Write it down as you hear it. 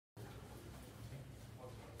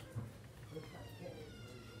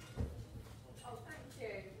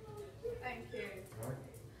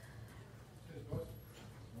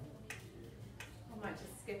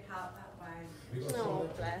Oh,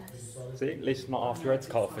 bless. See, at least not after Red's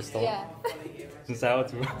cut off his top. Yeah. Sen säger jag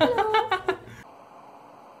till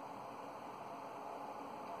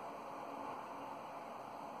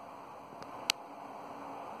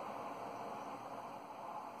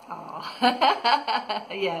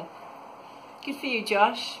Yeah. Good for you,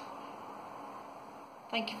 Josh.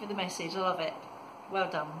 Thank you for the message. I love it. Well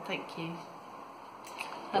done. Thank you.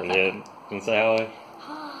 Brilliant. Sen säger jag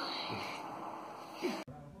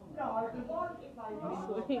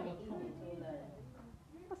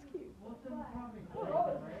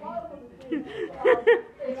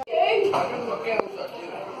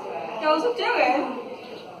Girls are doing.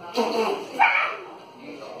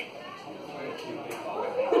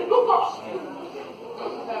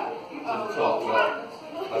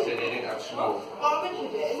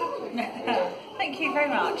 Thank you very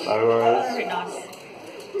much. No worries. Very nice.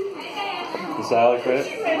 Sen säger jag Chris.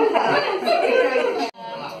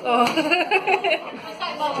 Oh.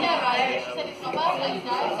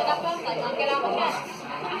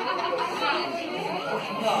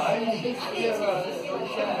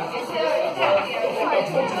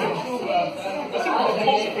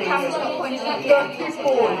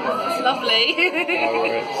 It's lovely. No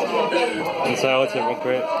worries. Sen säger jag till everyone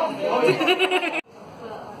Chris.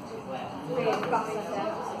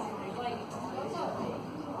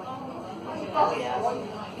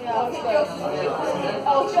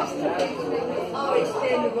 It's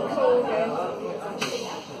been recording.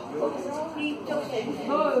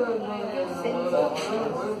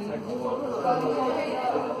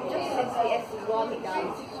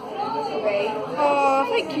 Oh,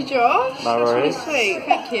 thank you, Josh. No That's really worries. sweet.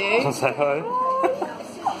 Thank you. Sen säger jag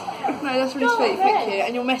No, that's really sweet. Thank you.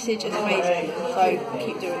 And your message is amazing. So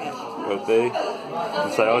keep doing it. will do.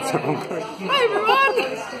 Sen säger jag till everyone Chris. Hi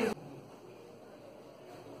everyone.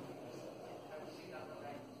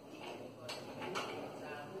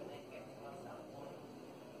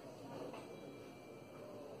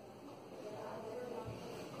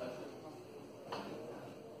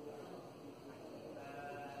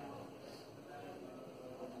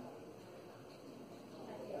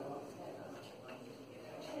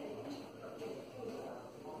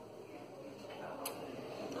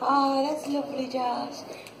 Oh, that's lovely, Josh.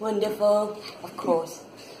 Wonderful, of course.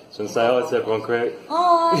 Sen säger jag till everyone Chris.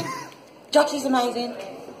 Hi. Josh is amazing.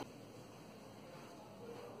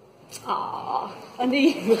 Ah, I knew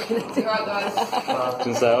you were going to do Right, guys.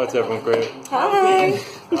 Sen säger jag till everyone Chris. Hi.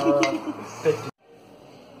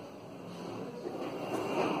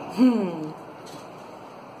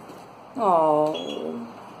 Oh.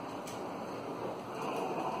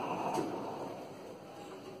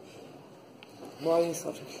 Why are you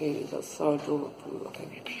such a cutie? That's so adorable.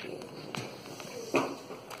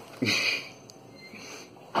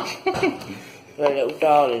 You're a little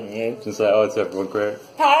darling, you. Sen säger jag till everyone Chris.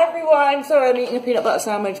 Hi everyone! Sorry, I'm eating a peanut butter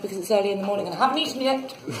sandwich because it's early in the morning and I haven't eaten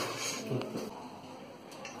yet.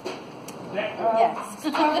 Yes.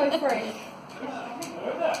 12:03.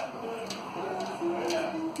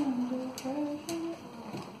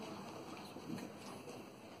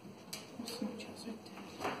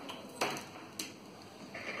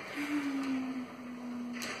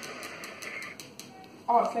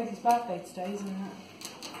 Oh, it's Lady's birthday today, isn't it?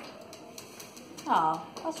 Oh,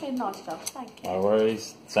 that's really nice, Josh. Thank you. No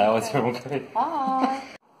worries. Sen säger jag till everyone Chris. Bye.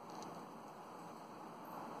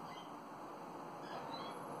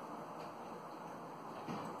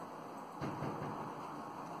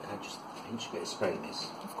 Can I just pinch a bit of spray, miss?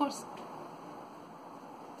 Of course.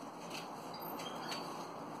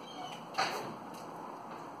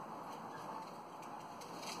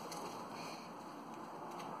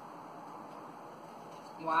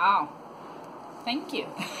 Wow. Thank you.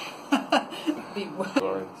 No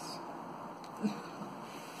worries.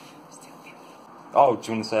 Oh, do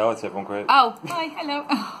you want to say hi to everyone Chris? Oh, hi, hello.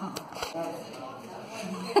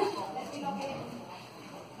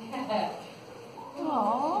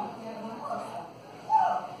 Aww.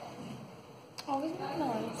 Oh, isn't that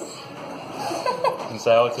nice? Sen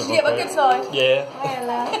säger jag till everyone Yeah, but Chris. good side. Yeah.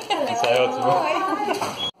 Hello. Sen säger jag till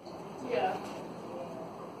everyone.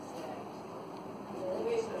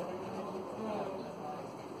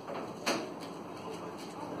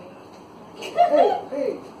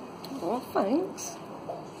 Oh, thanks.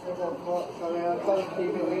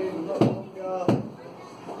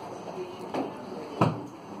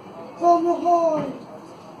 From behind.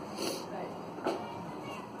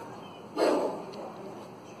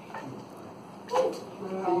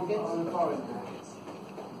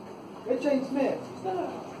 Hey, Jane Smith.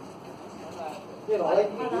 You like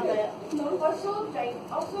it? No, I saw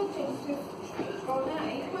James. I saw James just going out. He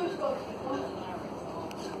was going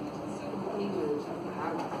to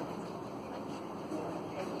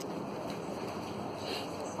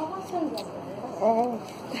Just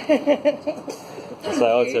say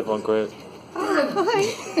hi to everyone quick.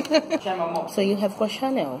 So you have got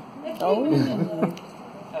Chanel? Oh.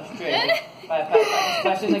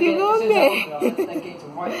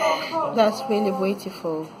 That's really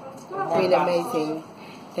beautiful. Really amazing.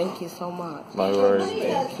 Thank you so much. No worries.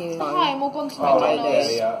 Thank you. Hi, I'm all gone to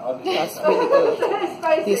McDonald's. That's really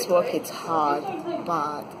good. This work is hard,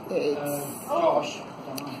 but it's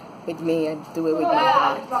with me. I do it with my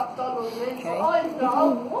heart. Okay.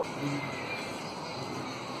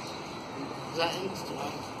 Is that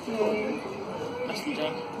Instagram? Messenger?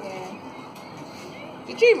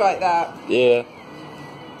 Did you write that? Yeah.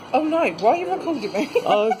 Oh no, why are you recording me?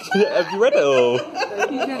 Oh, have you read it all?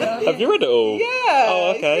 Have you read it all? Yeah,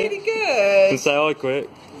 Oh, okay. it's really good. Just say hi quick.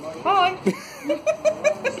 Hi.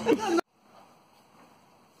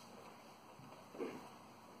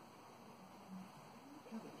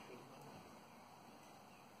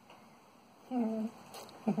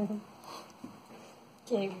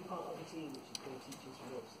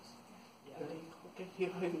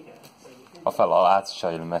 I felt like I had to show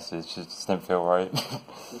you the message. It just didn't feel right.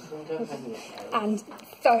 And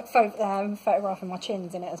photographing my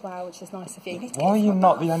chins in it as well, which is nice of you. Why are you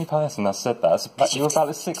not the only person that said that? You're about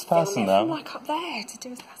the sixth person now. Like up there to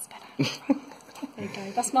do that's better. There you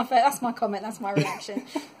go. That's my comment. That's my reaction.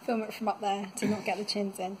 Film it from up there to not get the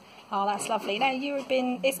chins in. Oh, that's lovely. No,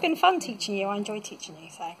 it's been fun teaching you. I enjoy teaching you.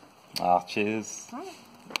 So. Ah, cheers. Oh.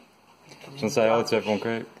 Should I say hi to everyone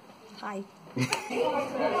quick? Hi.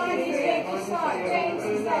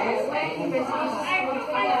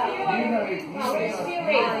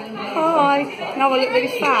 Hi. No, I look really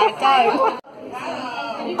fat. Don't.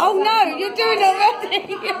 Oh no, you're doing it already.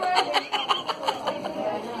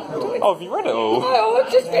 Oh, have you read it all? No,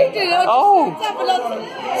 I'm just reading it.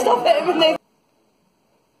 Stop it, everything.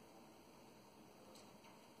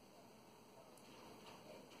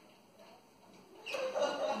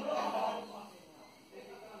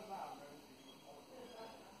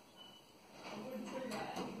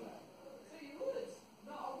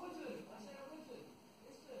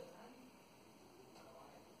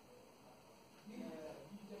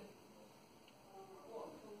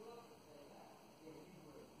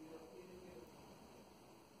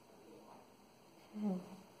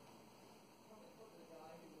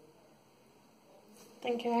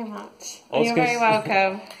 Thank you very much. You're very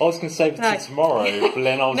welcome. I was going to save it to tomorrow, but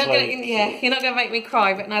then I was you're not going to make me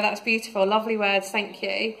cry, but no, that's beautiful. Lovely words, thank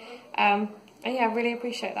you. And yeah, I really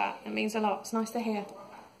appreciate that. It means a lot. It's nice to hear.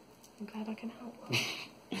 I'm glad I can help.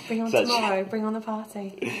 Bring on tomorrow. Bring on the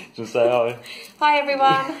party. Just say hi. Hi,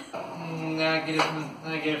 everyone. No, I get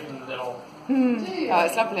it from the little. Oh,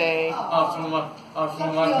 it's lovely. After my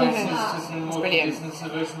place is just in more business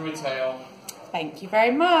solution retail. Thank you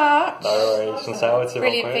very much. No worries. Should I say hi to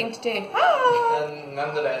Brilliant everyone thing to do. And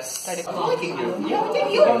nonetheless, Bag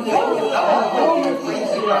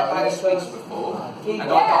of sweets before, and I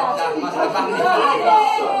got that much back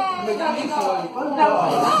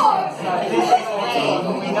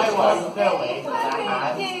we know what I'm filming.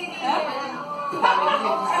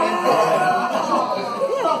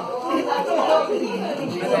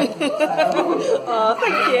 Oh,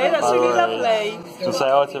 thank you. That's really lovely. Should I say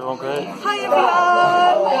hi to everyone quick? Hi everyone.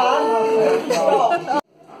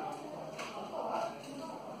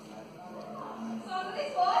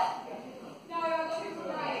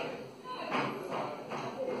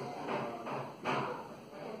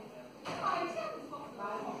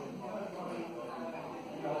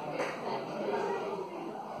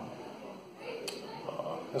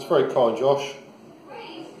 That's very kind, Josh.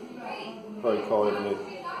 Very kind of you.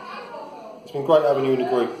 It's been great having you in the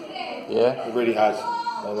group. Yeah. It really has.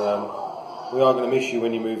 And we are going to miss you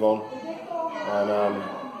when you move on. And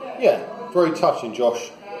yeah, very touching,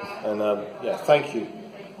 Josh. And yeah, thank you.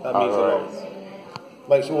 That means a lot.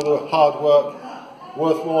 Makes all the hard work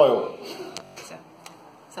worthwhile.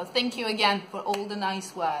 So thank you again for all the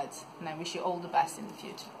nice words, and I wish you all the best in the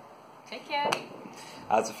future. Take care.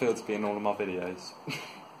 How does it feel to be in all of my videos?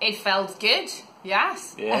 It felt good,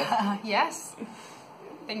 yes. Yeah. Yes. I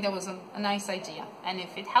think that was a nice idea, and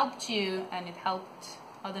if it helped you and it helped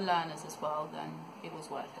other learners as well, then it was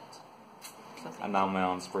worth it. So and now my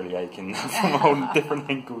arm's really aching from all different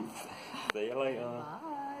angles. See you later.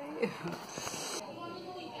 Bye.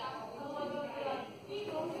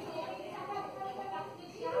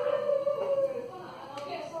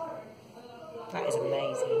 That is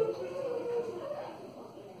amazing.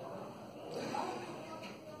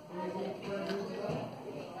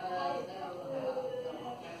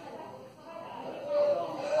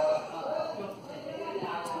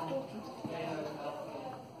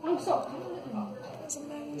 Oh, stop. That's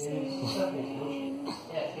amazing. Just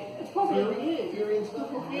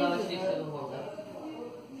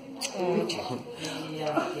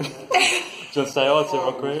say hi to her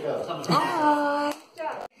real quick. Hi.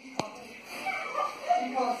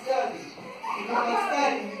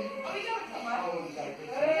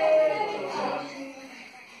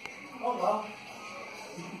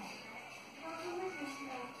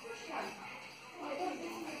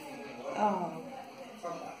 Oh.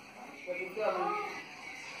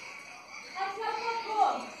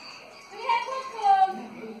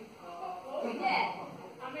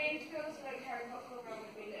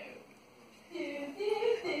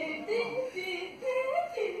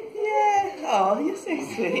 Oh, you're so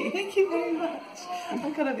sweet. Thank you very much. I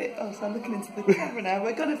got a bit. Oh, so I'm looking into the camera now.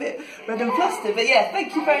 I got a bit red and flustered, but yeah,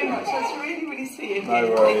 thank you very much. That's really, really sweet of you.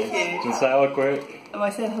 No worries. Thank you. Just say hi quick. Oh, I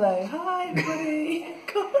said hello. Hi, everybody.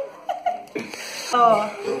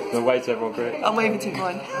 Oh, No, wait to everyone quick. I'm waving to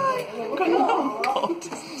everyone. Hi. Oh God.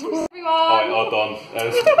 Everyone. Alright, hold on. Do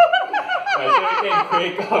it again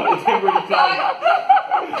quick. Oh, it didn't really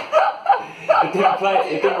play.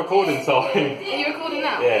 It didn't record in time. Are you recording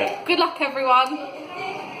now? Yeah. Good luck, everyone.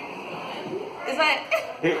 Is that?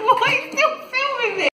 Why are you still filming me?